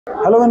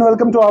Hello and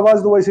welcome to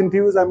Awaz the Voice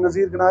Interviews. I'm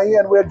Nazir Ganai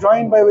and we are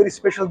joined by a very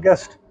special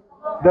guest,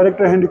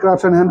 Director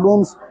Handicrafts and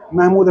Handlooms,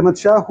 Mahmood Ahmad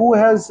Shah, who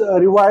has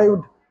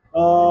revived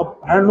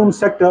handloom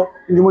sector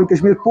in Jammu and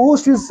Kashmir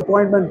post his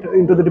appointment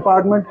into the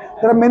department.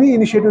 There are many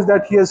initiatives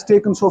that he has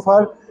taken so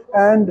far,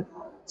 and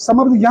some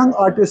of the young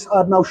artists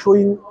are now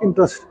showing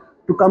interest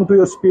to come to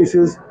your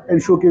spaces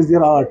and showcase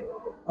their art.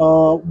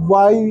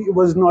 Why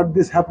was not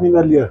this happening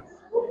earlier?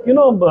 We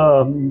won't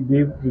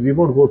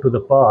go to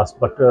the past,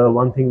 but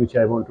one thing which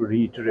I want to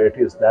reiterate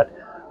is that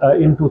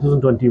in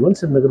 2021,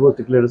 Srinagar was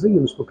declared as a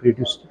UNESCO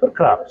Creative City for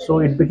craft. So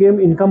it became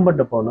incumbent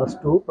upon us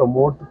to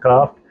promote the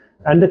craft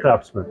and the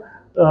craftsmen.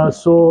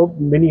 So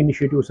many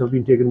initiatives have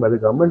been taken by the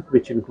government,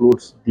 which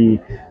includes the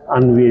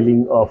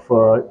unveiling of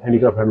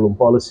Handicraft Handloom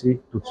policy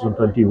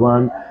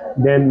 2021.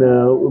 Then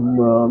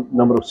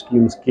number of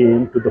schemes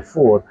came to the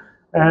fore.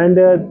 And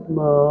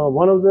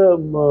one of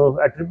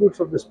the attributes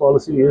of this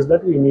policy is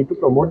that we need to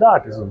promote the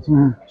artisans.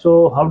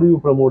 So how do you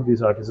promote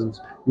these artisans?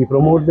 We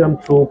promote them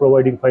through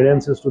providing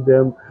finances to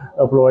them,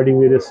 providing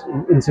various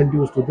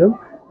incentives to them,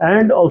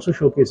 and also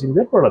showcasing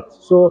their products.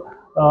 So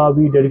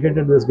we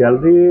dedicated this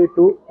gallery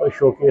to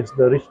showcase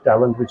the rich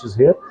talent which is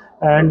here.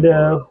 And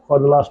for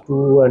the last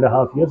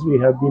 2.5 years, we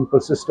have been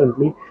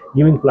persistently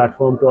giving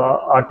platform to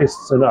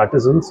artists and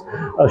artisans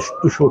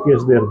to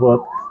showcase their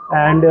work.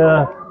 And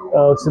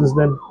since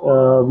then,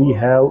 we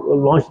have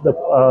launched the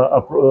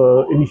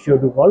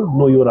initiative called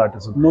Know Your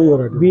Artisan. Know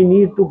your artisan. We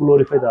need to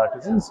glorify the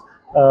artisans.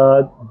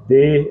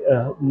 They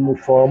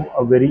form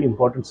a very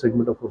important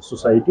segment of our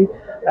society,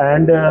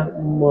 and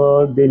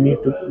they need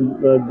to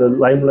the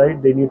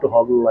limelight. They need to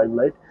hog the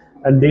limelight,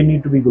 and they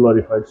need to be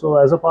glorified. So,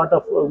 as a part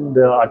of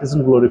the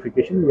artisan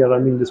glorification, we are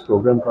running this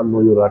program called Know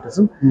Your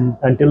Artisan.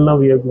 Until now,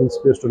 we have given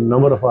space to a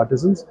number of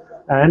artisans,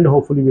 and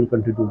hopefully, we'll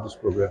continue this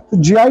program. The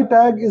GI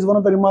tag is one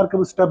of the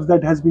remarkable steps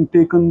that has been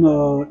taken,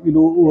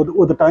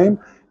 over the time,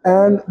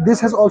 and this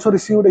has also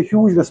received a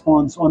huge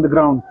response on the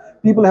ground.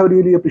 People have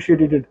really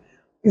appreciated it.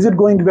 Is it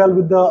going well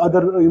with the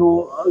other,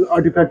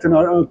 artifacts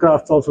and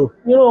crafts also?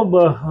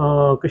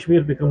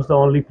 Kashmir becomes the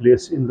only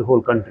place in the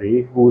whole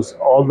country whose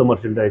all the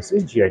merchandise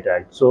is GI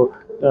tagged. So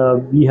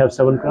we have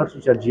 7 crafts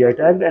which are GI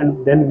tagged,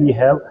 and then we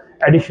have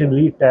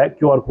additionally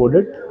QR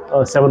coded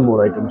 7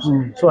 more items.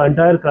 So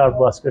entire craft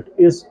basket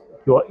is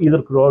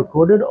either QR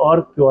coded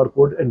or QR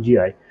code and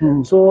GI.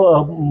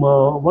 So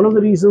one of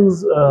the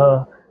reasons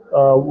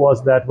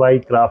was that why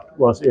craft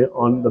was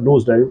on the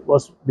nosedive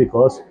was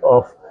because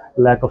of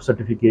lack of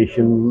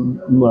certification.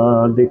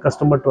 The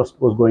customer trust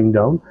was going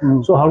down.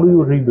 So how do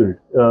you rebuild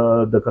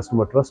the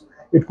customer trust?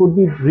 It could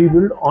be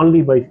rebuilt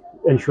only by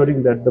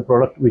ensuring that the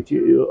product which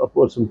a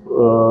person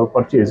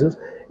purchases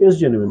is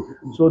genuine.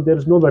 So there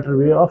is no better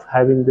way of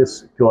having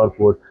this QR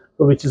code,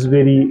 which is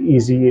very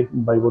easy.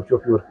 By virtue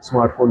of your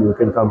smartphone, you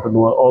can come to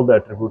know all the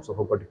attributes of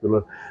a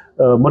particular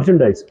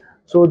merchandise.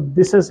 So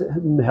this has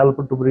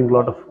helped to bring a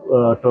lot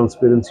of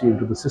transparency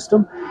into the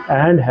system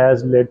and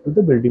has led to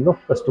the building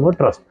of customer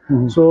trust.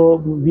 So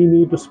we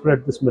need to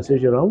spread this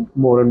message around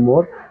more and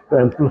more to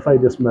amplify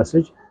this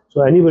message.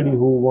 So anybody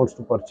who wants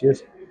to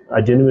purchase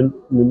a genuine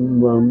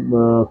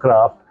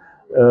craft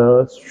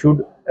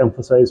should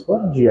emphasize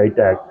for GI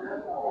tag.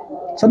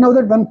 So now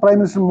that when Prime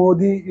Minister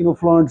Modi,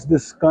 flaunts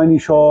this Kani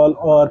shawl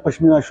or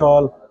Pashmina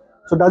shawl,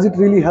 so does it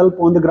really help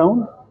on the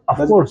ground?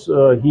 Of course,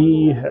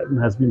 he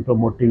has been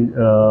promoting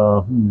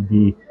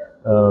the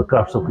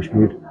crafts of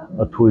Kashmir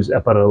through his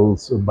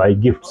apparels, by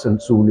gifts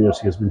and souvenirs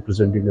he has been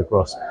presenting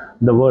across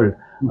the world.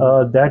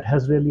 That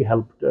has really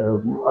helped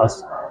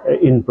us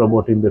in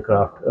promoting the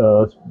craft,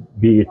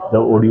 be it the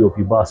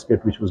ODOP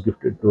basket which was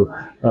gifted to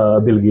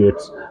Bill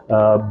Gates,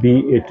 be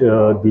it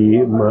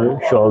the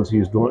shawls he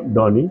is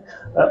donning,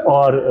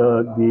 or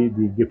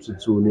the gifts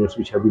and souvenirs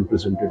which have been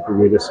presented to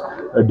various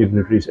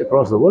dignitaries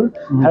across the world,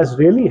 has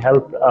really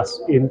helped us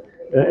in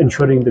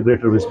ensuring the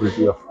greater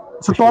visibility of.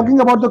 So talking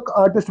about the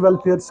artist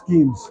welfare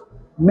schemes,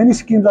 many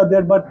schemes are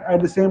there, but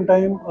at the same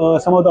time,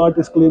 some of the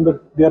artists claim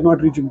that they are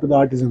not reaching to the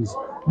artisans.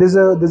 There's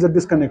a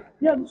disconnect.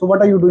 Yeah. So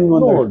what are you doing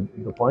on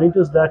that? The point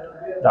is that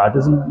the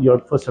artisan, you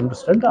have to first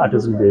understand the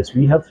artisan base.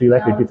 We have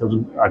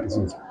 380,000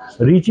 artisans.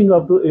 Reaching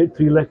up to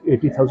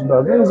 380,000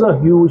 artisans is a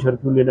huge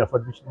Herculean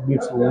effort which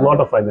needs a lot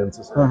of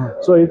finances.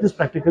 So it is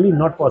practically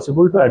not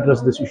possible to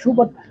address this issue,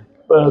 but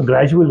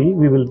gradually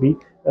we will be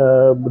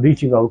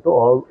reaching out to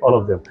all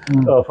of them.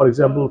 For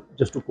example,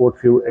 just to quote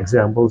few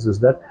examples, is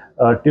that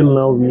till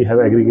now we have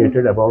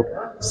aggregated about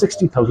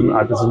 60,000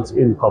 artisans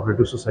in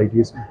cooperative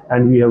societies,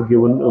 and we have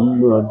given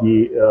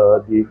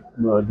the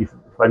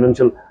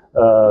financial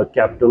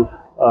capital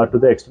to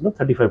the extent of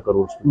 35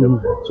 crores to them.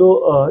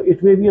 So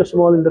it may be a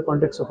small in the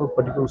context of a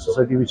particular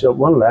society which are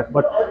 1 lakh,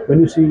 but when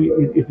you see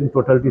it in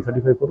totality,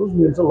 35 crores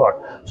means a lot.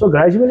 So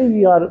gradually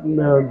we are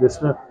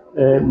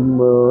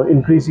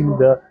increasing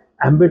the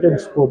ambit and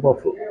scope of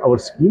our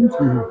schemes,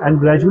 and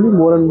gradually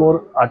more and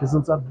more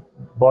artisans are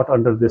brought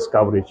under this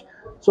coverage.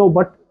 So,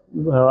 but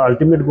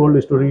ultimate goal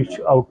is to reach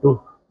out to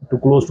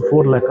close to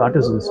 4 lakh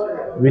artisans,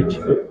 which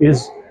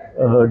is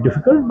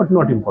difficult but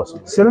not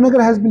impossible.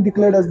 Srinagar has been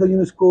declared as the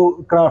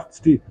UNESCO Craft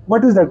City.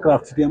 What is that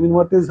Craft City? I mean,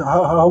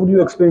 how do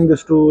you explain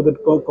this to the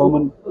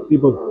common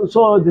people?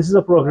 So this is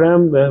a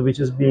program which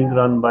is being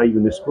run by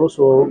UNESCO.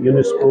 So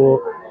UNESCO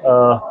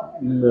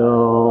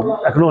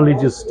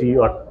acknowledges tea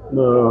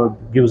or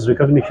gives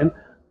recognition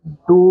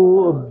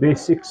to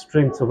basic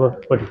strengths of a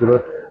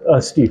particular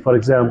city. For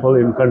example,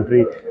 in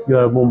country you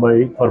have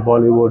Mumbai for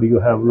Bollywood, you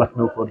have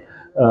Lucknow for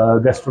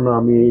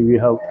gastronomy, we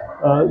have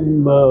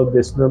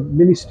this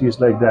many cities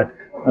like that.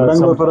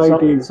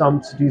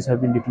 Some cities have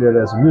been declared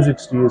as music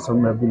cities,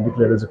 some have been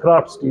declared as a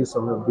craft cities,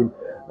 some have been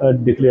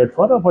declared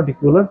for a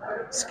particular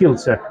skill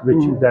set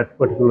which that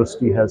particular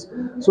city has.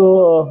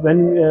 So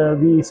when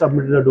we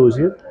submitted a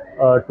dossier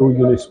to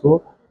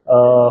UNESCO,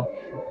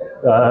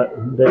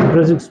 the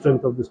intrinsic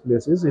strength of this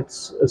place is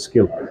its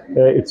skill,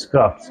 its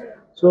crafts.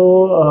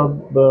 So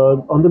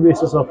on the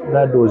basis of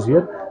that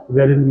dossier,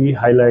 wherein we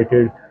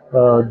highlighted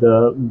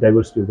the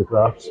diversity of the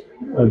crafts,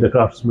 the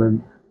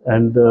craftsmen,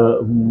 and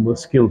the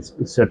skills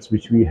sets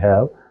which we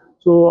have.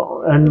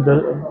 So and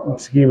the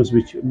schemes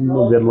which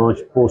were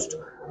launched post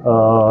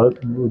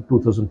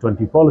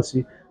 2020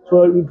 policy.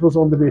 So it was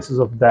on the basis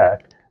of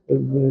that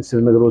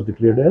Srinagar was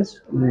declared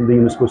as the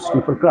UNESCO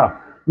City for Craft.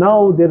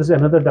 Now there is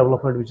another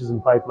development which is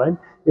in pipeline,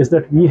 is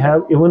that we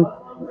have even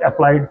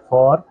applied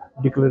for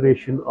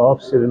declaration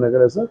of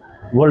Srinagar as a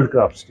World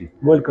Craft City.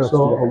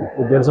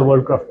 There is a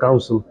World Craft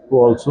Council who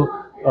also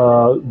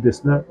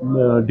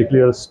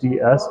declares city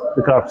as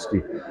the craft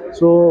city.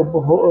 So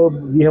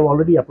we have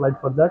already applied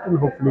for that, and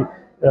hopefully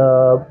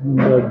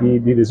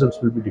the results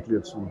will be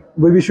declared soon.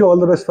 We wish you all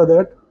the best for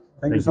that.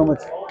 Thank you so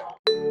much.